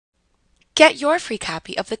Get your free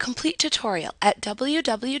copy of the complete tutorial at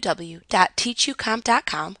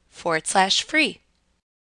www.teachucomp.com/free.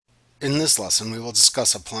 In this lesson, we will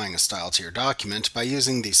discuss applying a style to your document by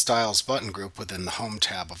using the Styles button group within the Home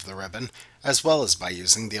tab of the ribbon, as well as by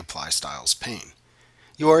using the Apply Styles pane.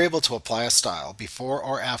 You are able to apply a style before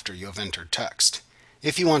or after you have entered text.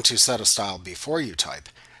 If you want to set a style before you type,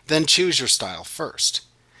 then choose your style first.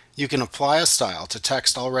 You can apply a style to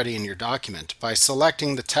text already in your document by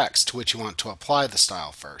selecting the text to which you want to apply the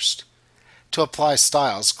style first. To apply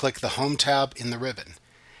styles, click the Home tab in the ribbon.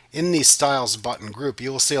 In the Styles button group,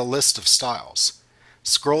 you will see a list of styles.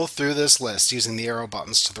 Scroll through this list using the arrow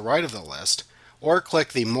buttons to the right of the list, or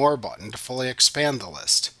click the More button to fully expand the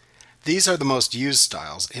list. These are the most used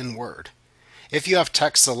styles in Word. If you have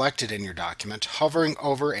text selected in your document, hovering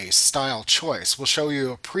over a style choice will show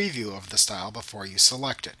you a preview of the style before you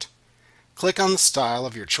select it. Click on the style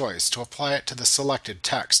of your choice to apply it to the selected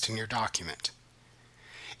text in your document.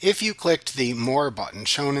 If you clicked the More button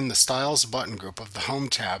shown in the Styles button group of the Home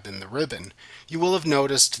tab in the ribbon, you will have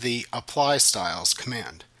noticed the Apply Styles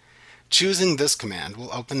command. Choosing this command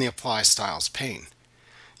will open the Apply Styles pane.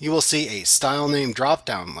 You will see a style name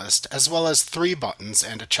drop-down list as well as 3 buttons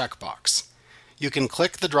and a checkbox. You can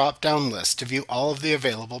click the drop-down list to view all of the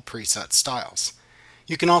available preset styles.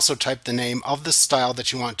 You can also type the name of the style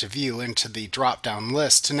that you want to view into the drop-down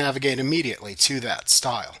list to navigate immediately to that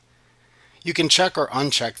style. You can check or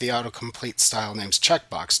uncheck the Autocomplete Style Names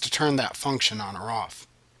checkbox to turn that function on or off.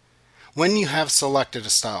 When you have selected a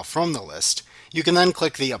style from the list, you can then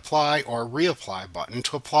click the Apply or Reapply button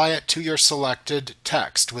to apply it to your selected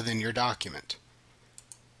text within your document.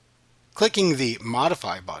 Clicking the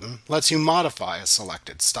Modify button lets you modify a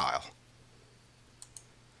selected style.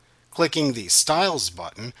 Clicking the Styles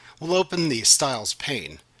button will open the Styles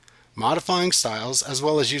pane. Modifying styles as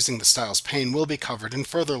well as using the Styles pane will be covered in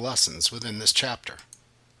further lessons within this chapter.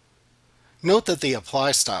 Note that the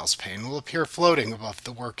Apply Styles pane will appear floating above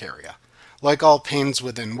the work area. Like all panes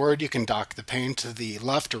within Word, you can dock the pane to the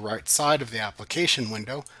left or right side of the application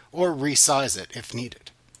window or resize it if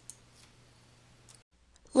needed.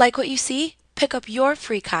 Like what you see? Pick up your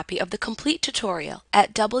free copy of the complete tutorial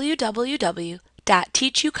at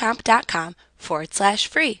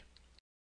www.teachucomp.com/free.